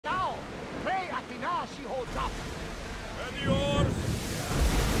she holds up. And yours?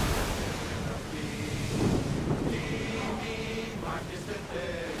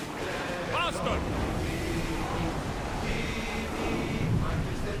 Faster!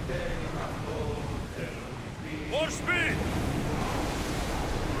 More speed!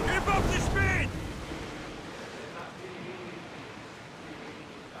 Keep up the speed!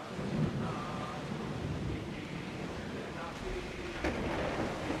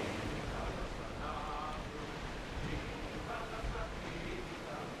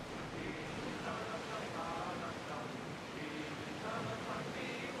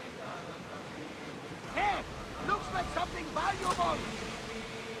 Hey! Looks like something valuable!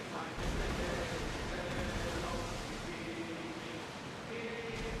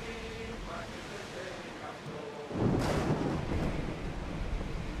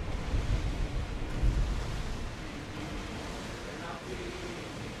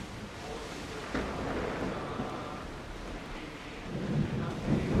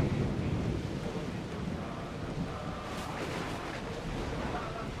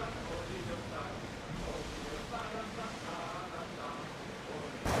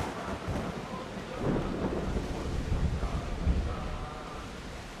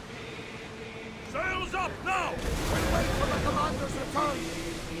 Sails up now! We'll wait for the commander's return!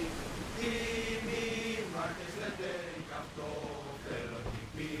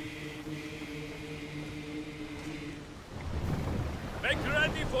 Make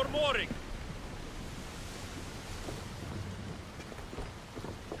ready for mooring!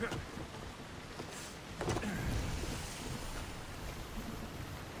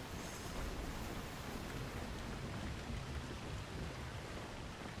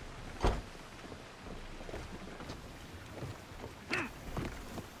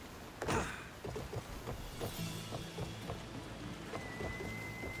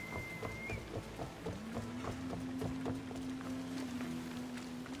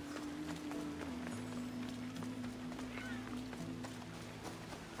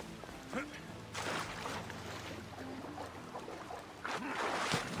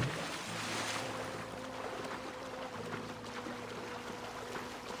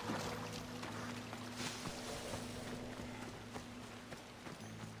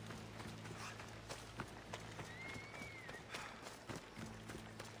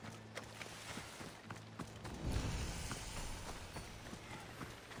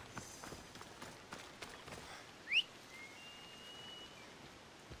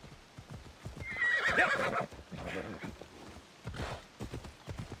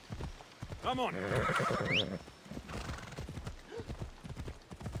 Come on!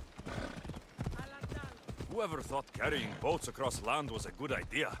 Whoever thought carrying boats across land was a good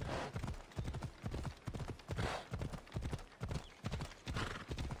idea?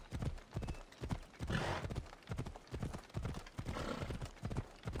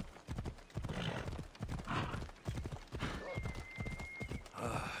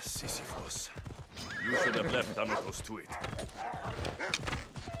 Ah, Sisyphus. You should have left Amicus to it.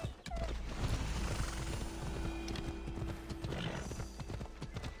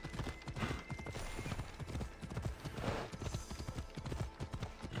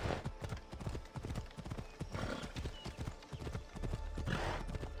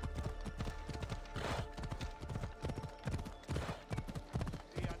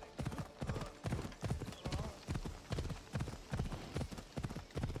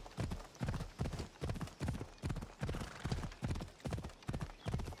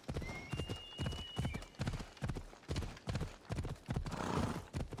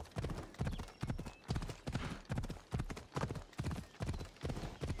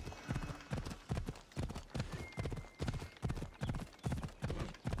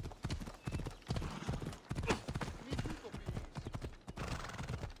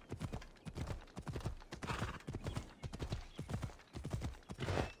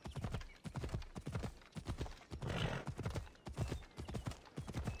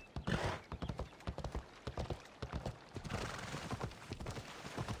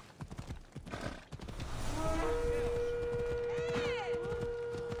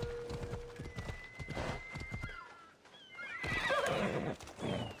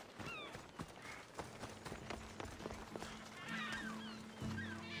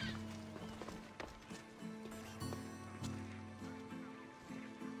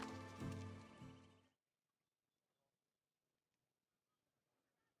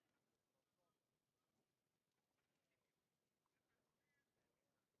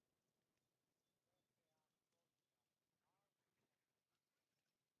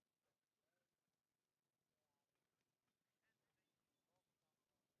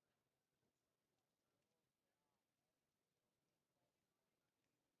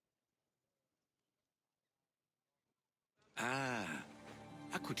 Ah,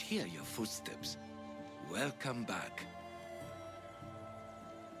 I could hear your footsteps. Welcome back.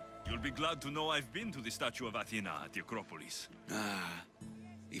 You'll be glad to know I've been to the statue of Athena at the Acropolis. Ah,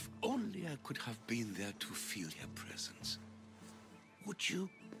 if only I could have been there to feel her presence. Would you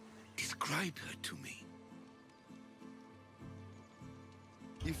describe her to me?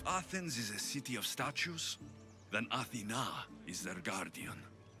 If Athens is a city of statues, then Athena is their guardian.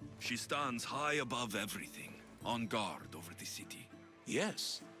 She stands high above everything, on guard over the city.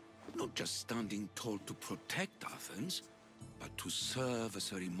 Yes, not just standing tall to protect Athens, but to serve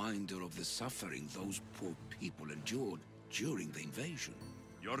as a reminder of the suffering those poor people endured during the invasion.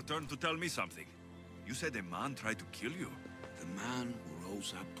 Your turn to tell me something. You said a man tried to kill you. The man who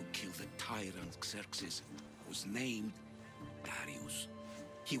rose up to kill the tyrant Xerxes was named Darius.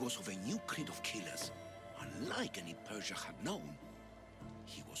 He was of a new creed of killers, unlike any Persia had known.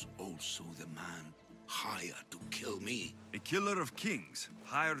 He was also the man hired to kill me. A killer of kings,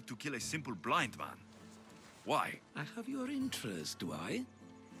 hired to kill a simple blind man. Why? I have your interest, do I?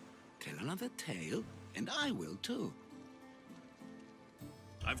 Tell another tale, and I will too.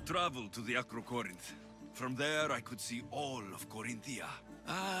 I've traveled to the Acrocorinth. From there, I could see all of Corinthia.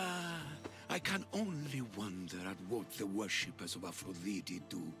 Ah, I can only wonder at what the worshippers of Aphrodite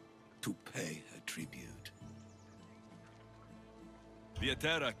do to pay her tribute. The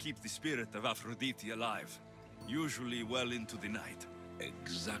Aetera keep the spirit of Aphrodite alive, usually well into the night.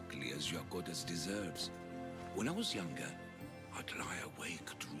 Exactly as your goddess deserves. When I was younger, I'd lie awake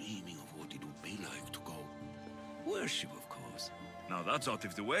dreaming of what it would be like to go. Worship, of course. Now that's out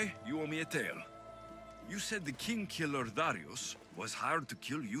of the way, you owe me a tale. You said the king killer Darius was hired to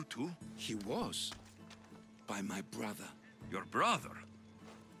kill you too? He was. By my brother. Your brother?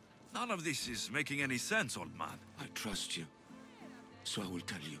 None of this is making any sense, old man. I trust you. So I will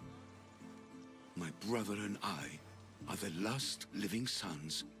tell you. My brother and I are the last living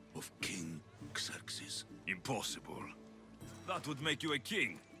sons of King Xerxes. Impossible. That would make you a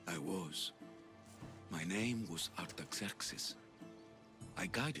king. I was. My name was Artaxerxes. I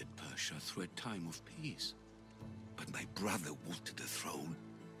guided Persia through a time of peace. But my brother wanted the throne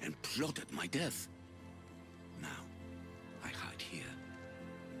and plotted my death. Now, I hide here,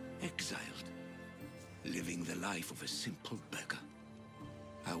 exiled, living the life of a simple beggar.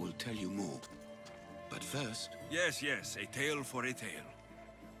 I will tell you more, but first... Yes, a tale for a tale.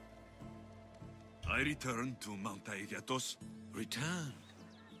 I returned to Mount Aegatos. Returned?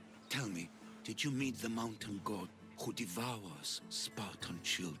 Tell me, did you meet the mountain god who devours Spartan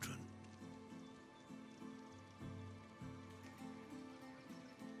children?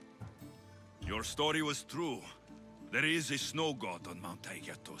 Your story was true. There is a snow god on Mount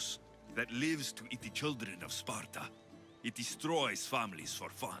Aegatos that lives to eat the children of Sparta. It destroys families for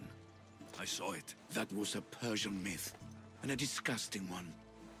fun. I saw it. That was a Persian myth, and a disgusting one.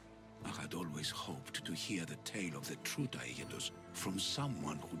 I had always hoped to hear the tale of the true Aegatos from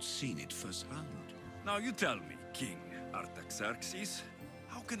someone who'd seen it firsthand. Now you tell me, King Artaxerxes,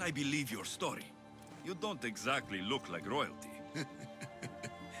 how can I believe your story? You don't exactly look like royalty.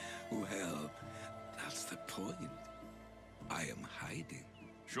 Well, that's the point. I am hiding.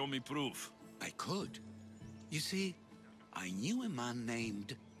 Show me proof. I could. You see, I knew a man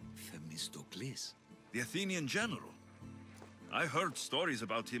named Themistocles. The Athenian general. I heard stories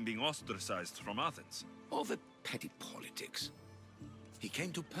about him being ostracized from Athens. Over petty politics. He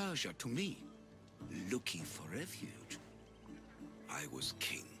came to Persia to me, looking for refuge. I was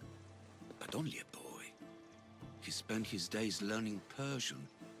king, but only a boy. He spent his days learning Persian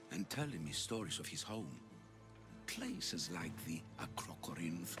and telling me stories of his home. Places like the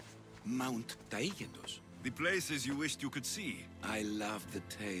Acrocorinth, Mount Aegatos. The places you wished you could see. I loved the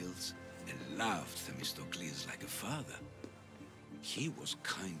tales and loved Themistocles like a father. He was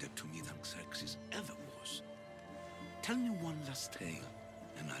kinder to me than Xerxes ever was. Tell me one last tale,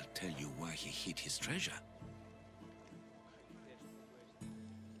 and I'll tell you why he hid his treasure.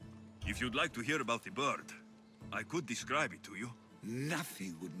 If you'd like to hear about the bird, I could describe it to you.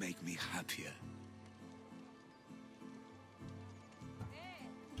 Nothing would make me happier.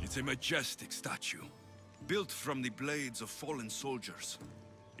 It's a majestic statue, built from the blades of fallen soldiers.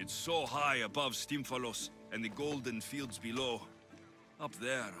 It's so high above Stymphalos and the golden fields below. Up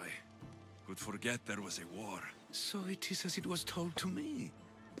there, I could forget there was a war. So it is as it was told to me.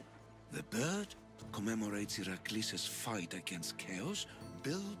 The bird commemorates Heracles' fight against chaos,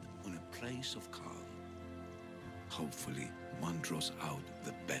 built on a place of calm. Hopefully, one draws out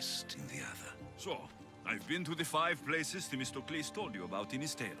the best in the other. So, I've been to the 5 places Themistocles told you about in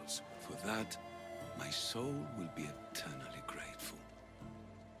his tales. For that, my soul will be eternally grateful.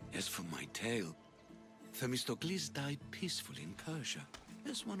 As for my tale, Themistocles died peacefully in Persia,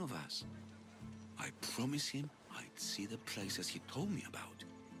 as one of us. I promise him I'd see the places he told me about.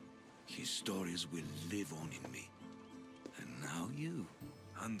 His stories will live on in me. And now you.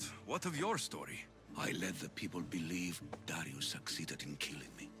 And what of your story? I let the people believe Darius succeeded in killing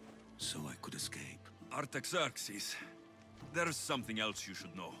me, so I could escape. Artaxerxes, there's something else you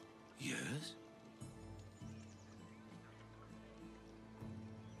should know. Yes?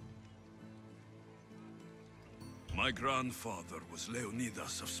 My grandfather was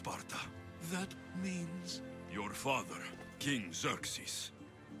Leonidas of Sparta. That means... Your father, King Xerxes,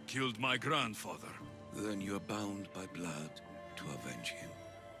 killed my grandfather. Then you're bound by blood to avenge him.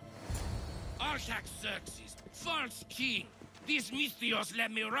 Artaxerxes, false king! These Misthios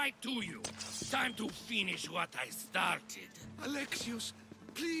led me right to you. Time to finish what I started. Alexios,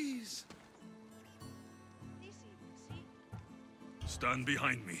 please! Stand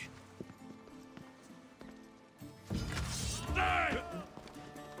behind me.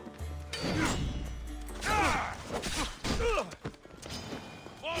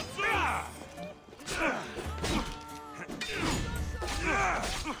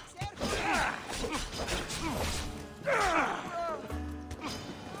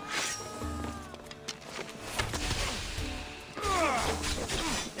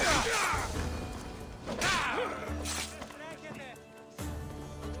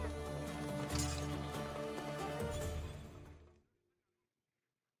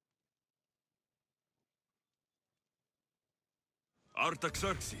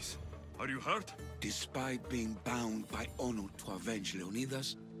 Artaxerxes, are you hurt? Despite being bound by honor to avenge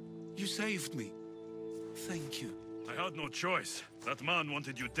Leonidas, you saved me. Thank you. I had no choice. That man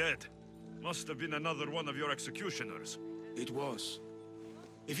wanted you dead. Must have been another one of your executioners. It was.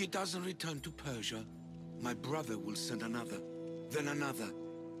 If he doesn't return to Persia, my brother will send another, then another.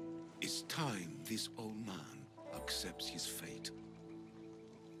 It's time this old man accepts his fate.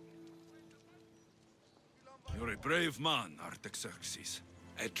 You're a brave man, Artaxerxes.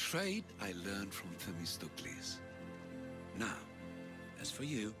 A trait I learned from Themistocles. Now, as for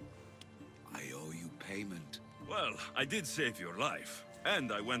you, I owe you payment. Well, I did save your life,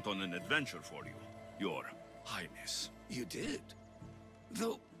 and I went on an adventure for you, Your Highness. You did?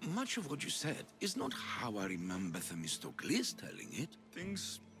 Though much of what you said is not how I remember Themistocles telling it.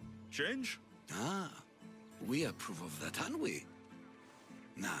 Things change? Ah, we approve of that, aren't we?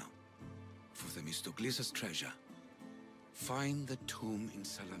 Now, for Themistocles' treasure, find the tomb in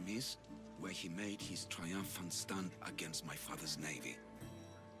Salamis where he made his triumphant stand against my father's navy.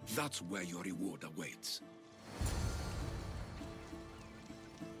 That's where your reward awaits.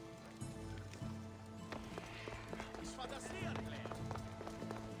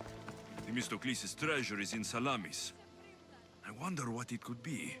 Themistocles' treasure is in Salamis. I wonder what it could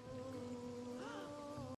be.